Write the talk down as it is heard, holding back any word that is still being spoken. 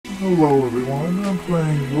Hello everyone, I'm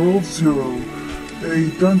playing World Zero,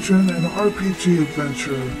 a dungeon and RPG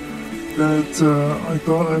adventure that I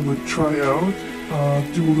thought I would try out,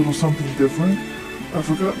 do a little something different. I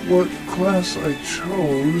forgot what class I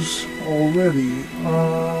chose already,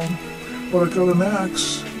 but I got an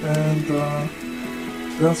axe, and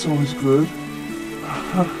that's always good.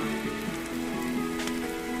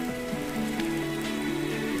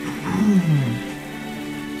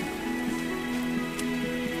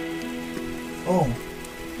 Oh,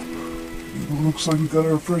 looks like we got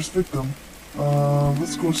our first victim.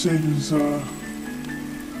 Let's go save his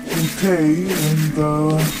bouquet and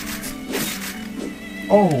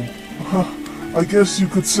oh, I guess you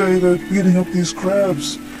could say that beating up these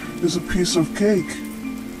crabs is a piece of cake.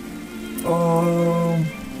 I'm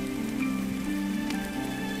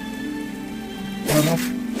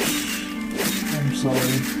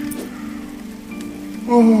sorry.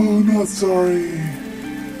 Oh, not sorry.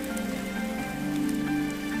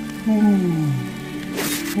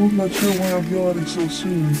 I'm not sure why I'm yawning so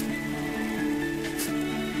soon.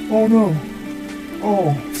 Oh no.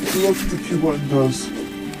 Oh, so that's what the Q button does.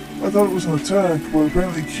 I thought it was an attack, but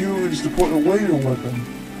apparently Q is to put away your weapon.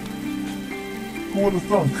 Who would have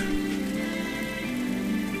thunk?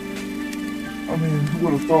 I mean, who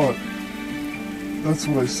would have thought? That's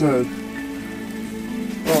what I said.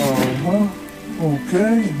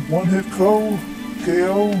 Okay, one hit KO.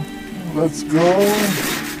 Let's go.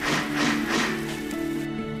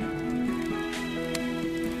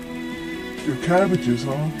 Your cabbages,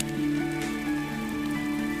 huh?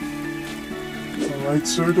 Alright,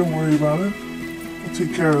 sir, don't worry about it. We'll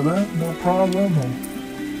take care of that, no problem.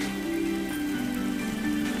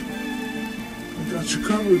 I got you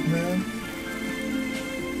covered, man.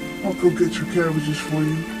 I'll go get your cabbages for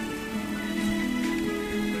you.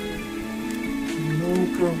 No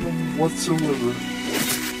problem whatsoever.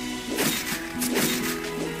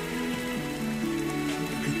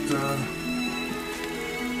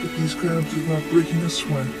 Get these crabs without breaking a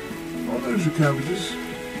sweat. Oh, there's your cabbages.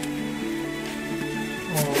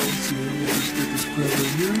 Oh, let's see. Let me just get this crab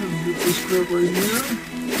right here. And get this crab right here.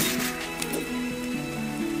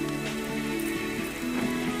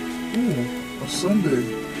 Ooh, a sundae.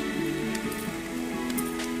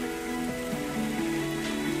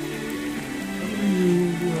 How do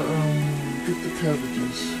you get the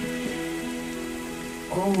cabbages?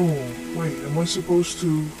 Oh, wait. Am I supposed to?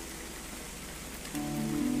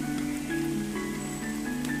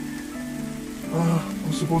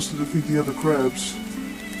 I'm supposed to defeat the other crabs.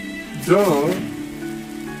 Duh!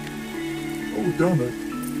 Oh, damn it.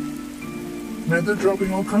 Man, they're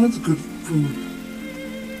dropping all kinds of good food.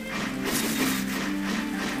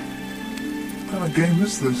 What kind of game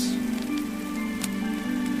is this?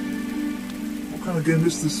 What kind of game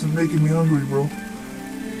is this and making me hungry, bro?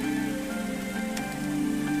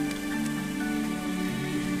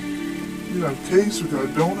 We got cakes, we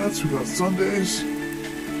got donuts, we got sundaes.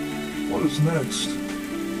 What is next?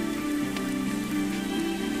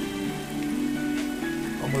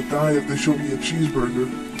 I'm gonna die if they show me a cheeseburger.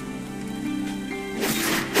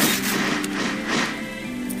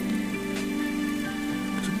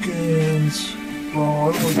 Toucans. Oh, I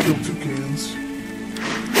don't want to kill toucans.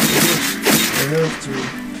 I have to.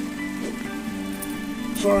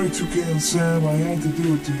 Sorry, Toucan Sam, I had to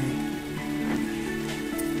do it to you.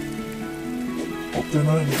 Hope they're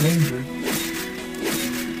not endangered.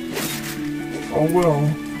 Oh well.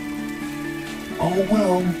 Oh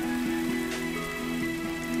well.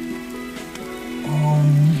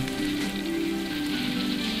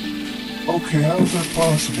 Okay, how is that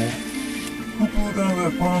possible? Who blew down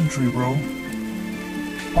that palm tree, bro?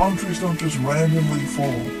 Palm trees don't just randomly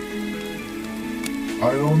fall.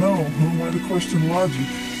 I don't know. Who am I to question logic?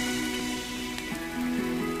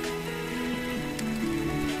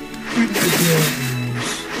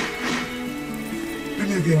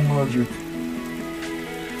 Video game logic.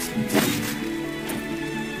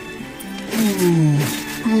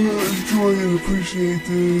 Enjoy and appreciate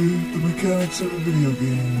the mechanics of a video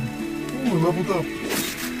game. Ooh, I leveled up.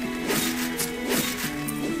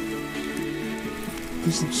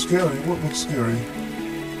 This looks scary. What looks scary?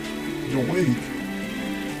 Your weight.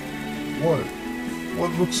 What?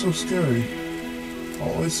 What looks so scary?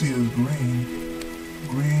 All I see is green.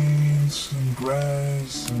 Greens and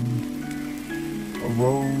grass and a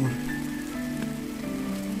road.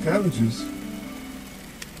 Cabbages.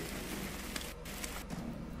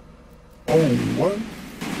 Oh, what?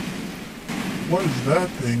 What is that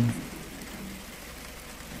thing?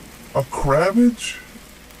 A crabbage?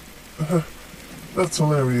 That's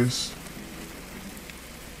hilarious.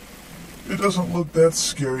 It doesn't look that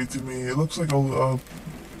scary to me. It looks like a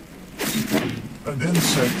an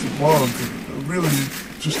insect, a bug, really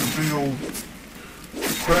just a big old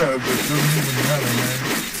crab that doesn't even matter, man.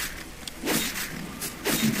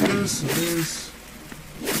 This.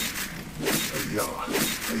 Yeah.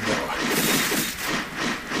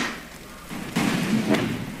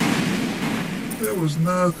 There was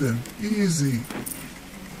nothing. Easy.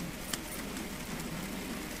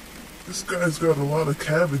 This guy's got a lot of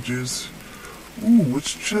cabbages. Ooh,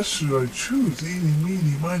 which chest should I choose? Eeny,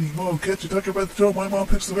 meeny, miny, mo. Catch a tucker by the toe. My mom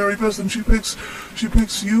picks the very best, and she picks you. She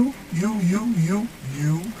picks you.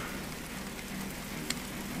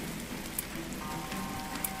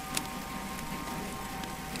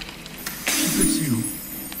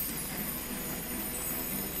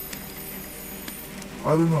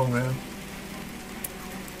 I don't know, man.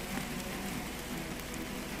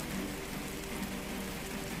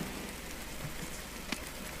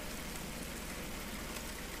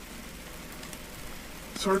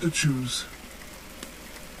 It's hard to choose.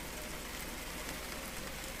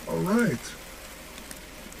 Alright.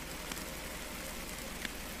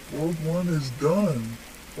 World 1 is done.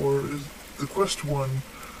 Or is the quest 1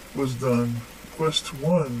 was done. Quest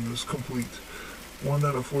 1 is complete. 1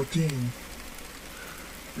 out of 14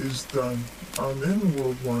 is done. I'm in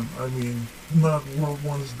World 1. I mean, not World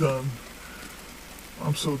 1 is done.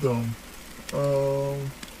 I'm so dumb. Oh,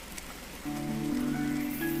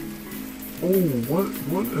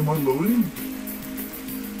 what am I loading?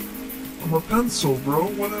 I'm a pencil, bro.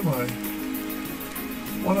 What am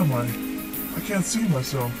I? I can't see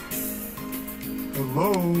myself.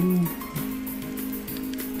 Hello?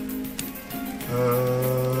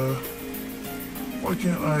 Why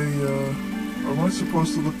can't I, am I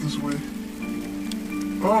supposed to look this way?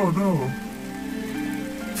 Oh, no.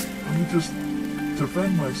 Let me just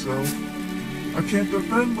defend myself. I can't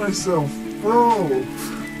defend myself, bro.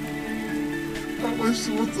 How am I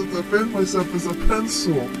supposed to defend myself as a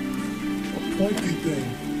pencil? A pointy thing.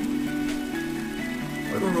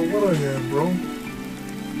 I don't know what I am, bro.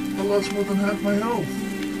 I lost more than half my health.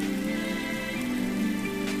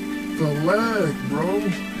 The lag, bro.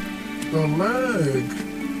 The lag.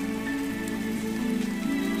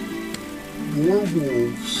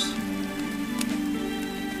 Werewolves.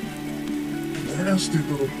 Nasty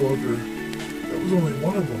little bugger. That was only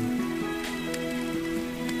one of them.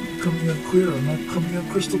 Coming in clear. I'm not coming in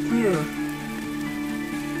crystal clear.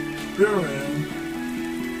 There I am.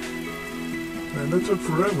 Man, that took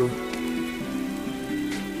forever.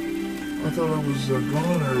 I thought I was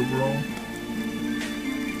goner, bro.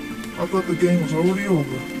 I thought the game was already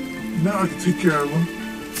over. Now I can take care of him.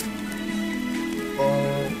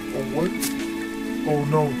 Oh, what? Oh,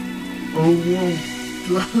 no. Oh, whoa.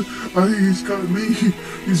 He's got me.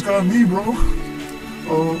 He's got me, bro.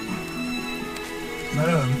 Oh,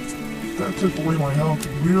 man. That took away my health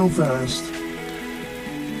real fast.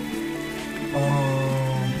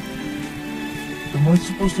 Am I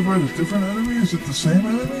supposed to fight a different enemy? Is it the same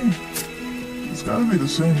enemy? It's gotta be the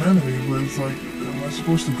same enemy, but it's like, am I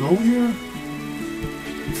supposed to go here?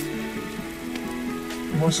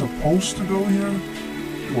 Am I supposed to go here?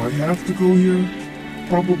 Do I have to go here?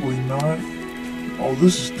 Probably not. Oh,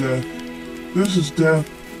 this is death. This is death.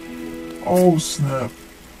 Oh, snap.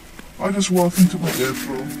 I just walked into my death,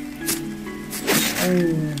 bro.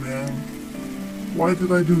 Oh, man. Why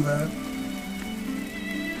did I do that?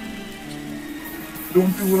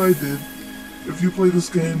 Don't do what I did. If you play this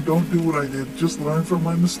game, don't do what I did. Just learn from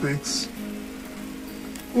my mistakes.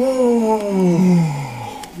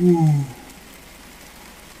 Oh, ooh.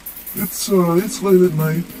 It's late at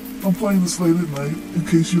night. I'm playing this late at night, in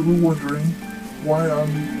case you were wondering why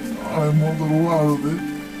I'm a little out of it.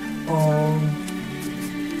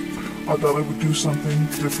 I thought I would do something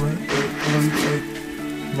different late at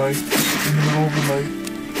night, in the middle of the night,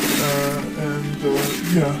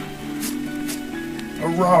 yeah.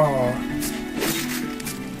 Hurrah!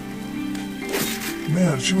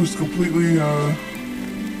 Man, she was completely,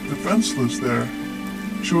 defenseless there.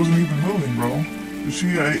 She wasn't even moving, bro. Is she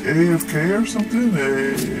AFK or something?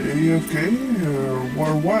 AFK?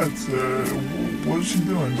 Or what? What is she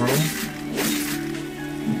doing, bro?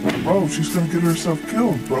 Bro, she's gonna get herself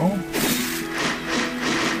killed, bro.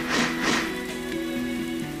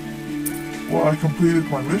 Well, I completed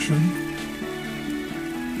my mission.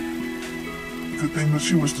 Good thing that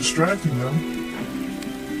she was distracting them.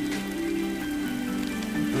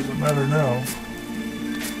 It doesn't matter now.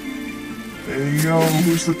 Hey, yo,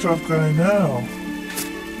 who's the tough guy now?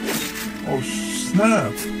 Oh,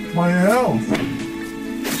 snap! My health!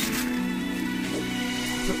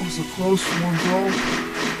 That was a close one, bro.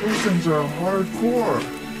 Those things are hardcore.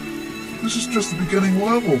 This is just the beginning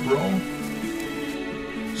level, bro.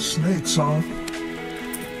 Snakes, huh?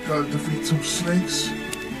 Gotta defeat some snakes.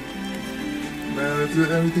 Man, if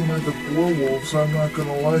they're anything like the werewolves, I'm not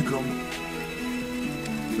gonna like them.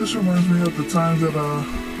 This reminds me of the time that I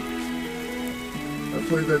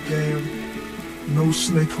played that game, No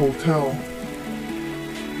Snake Hotel.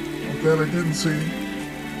 I'm glad I didn't say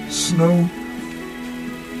Snow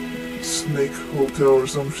Snake Hotel or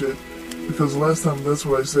some shit, because last time that's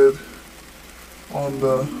what I said on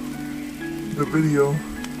the video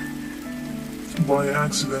by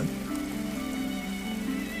accident.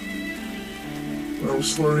 I was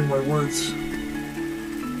slurring my words.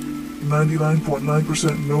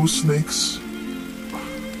 99.9% no snakes.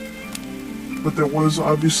 But there was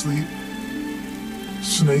obviously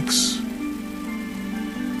snakes.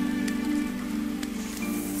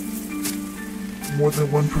 More than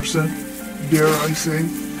 1%, dare I say.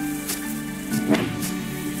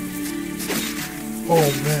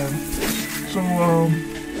 Oh man. So,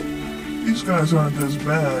 these guys aren't as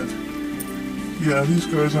bad. Yeah, these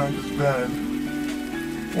guys aren't as bad.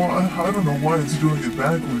 Well, I don't know why it's doing it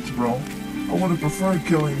backwards, bro. I would have preferred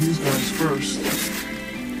killing these guys first.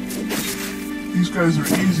 These guys are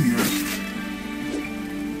easier.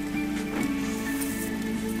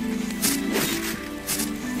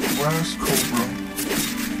 Brass Cobra.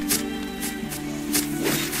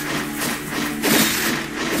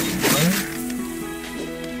 Right?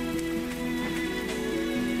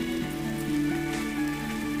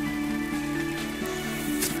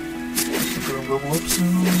 I'm gonna level up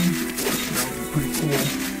soon. That would be pretty cool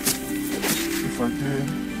if I did.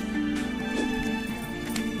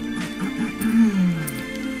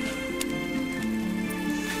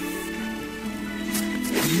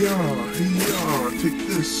 Yeah, take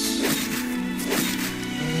this.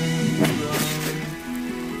 And,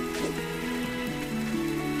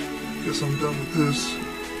 guess I'm done with this.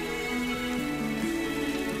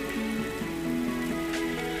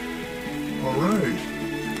 Alright.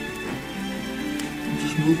 I'm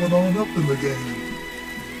just moving on up in the game.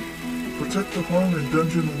 Protect the farm in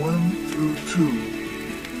Dungeon 1 through 2.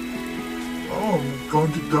 Oh, I'm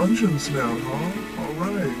going to dungeons now, huh?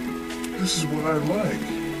 Alright. This is what I like.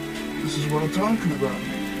 This is what I'm talking about.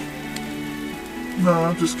 No,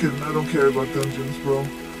 I'm just kidding. I don't care about dungeons, bro.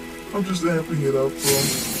 I'm just amping it up, bro.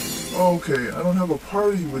 Okay, I don't have a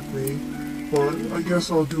party with me, but I guess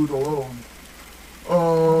I'll do it alone.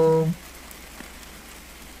 I'll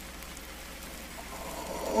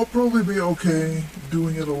probably be okay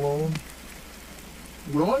doing it alone.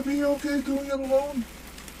 Will I be okay doing it alone?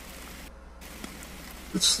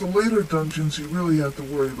 It's the later dungeons you really have to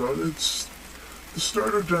worry about. It's the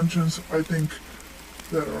starter dungeons, I think,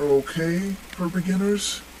 that are okay for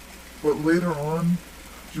beginners, but later on,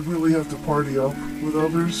 you really have to party up with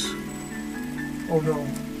others. Oh no.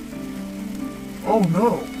 Oh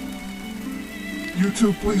no!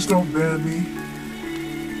 YouTube, please don't ban me.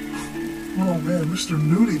 Oh man, Mr.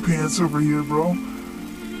 Nudie Pants over here, bro.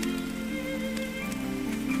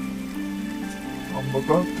 I'm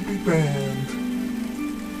about to be banned.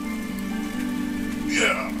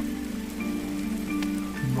 Yeah!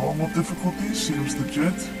 Normal difficulty seems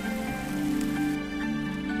legit.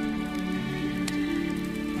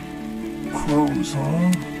 Crows,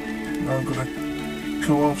 huh? Now I'm gonna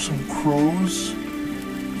kill off some crows.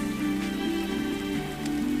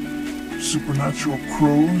 Supernatural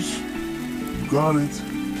crows. You got it.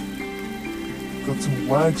 Got some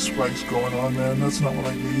lag spikes going on, man. That's not what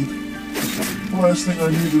I need. The last thing I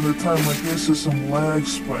need in a time like this is some lag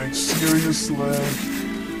spikes. Serious lag.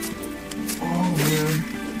 Oh, man.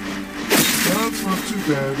 That's not too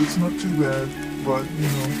bad. It's not too bad. But, you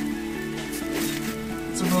know,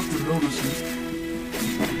 it's enough to notice it.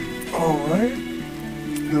 Alright.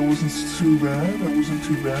 That wasn't too bad. That wasn't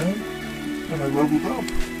too bad. And I leveled up.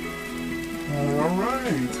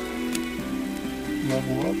 Alright.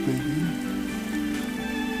 Level up, baby.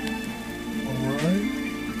 Alright.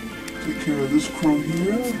 Take care of this crow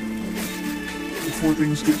here. Before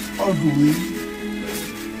things get ugly.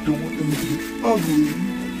 Don't want things to get ugly.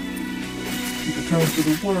 Take a turn for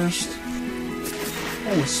the worst.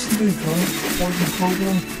 Oh, a snake, huh? Poison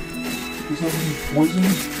cobra? Does that mean poison?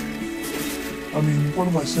 I mean, what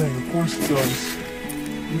am I saying? Of course it does. I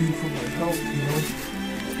mean, for my health, you know?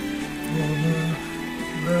 Oh,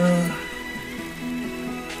 nah.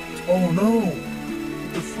 Oh, no.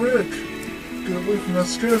 The frick. Get away from that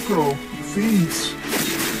scarecrow. The fiends.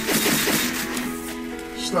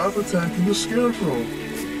 Stop attacking the scarecrow.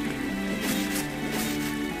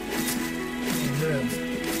 Oh, man.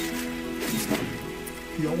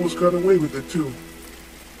 He almost got away with it, too.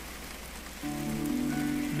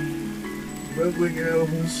 Meddling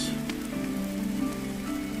animals.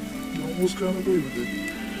 almost got away with it.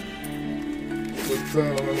 But,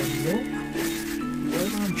 nope.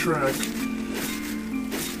 Right on track.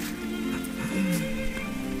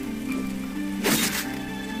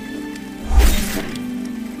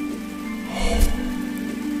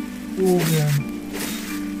 Oh man.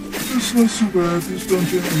 It's not so bad. This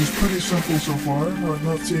dungeon is pretty simple so far. I'm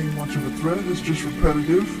not seeing much of a threat. It's just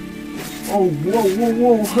repetitive. Oh,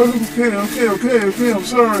 whoa. Okay. I'm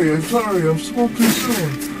sorry. I spoke too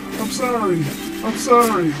soon. I'm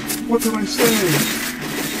sorry. What did I say?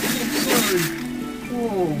 I'm sorry.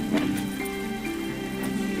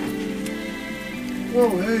 Whoa,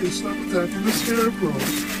 hey, stop attacking the scarecrow.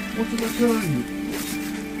 What did I tell you?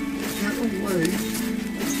 Get away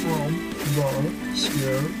from the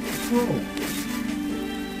scarecrow.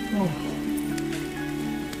 Oh.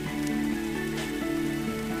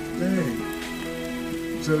 Dang.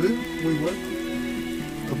 Is that it? Wait, what?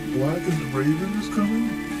 The blackened raven is coming?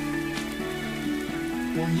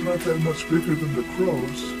 Well, he's not that much bigger than the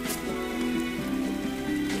crows.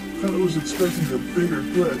 Kinda was expecting a bigger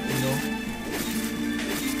threat, you know?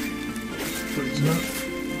 But he's not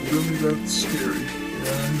really that scary.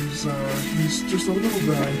 Yeah, he's just a little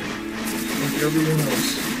guy, like everyone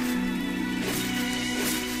else.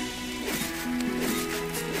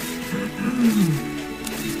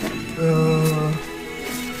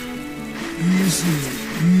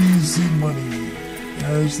 Easy money,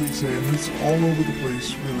 as they say, and it's all over the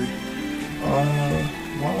place, really.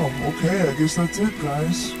 Wow, okay, I guess that's it,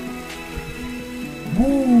 guys.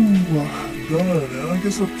 Woo, done, and I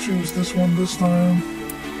guess I'll choose this one this time.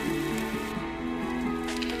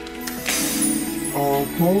 All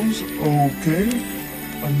close, okay.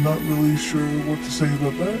 I'm not really sure what to say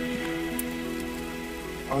about that.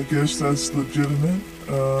 I guess that's legitimate.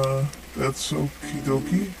 That's okie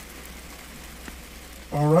dokie.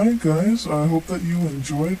 Alright guys, I hope that you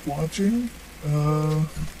enjoyed watching.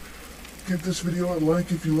 Give this video a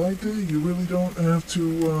like if you liked it. You really don't have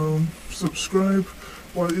to subscribe.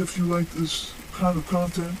 Well, if you like this kind of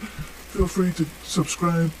content, feel free to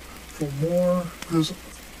subscribe for more, because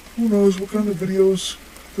who knows what kind of videos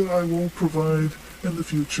that I will provide in the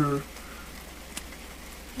future.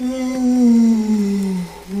 Oh,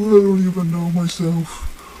 I don't even know myself.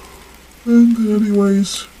 And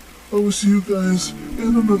anyways, I will see you guys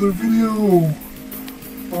in another video.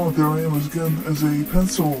 Oh, there I am again as a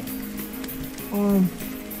pencil.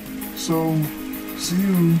 So, see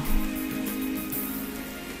you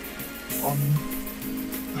on...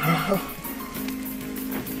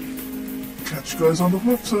 Catch you guys on the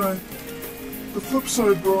flip side. The flip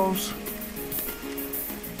side, bros.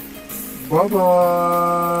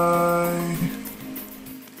 Bye-bye.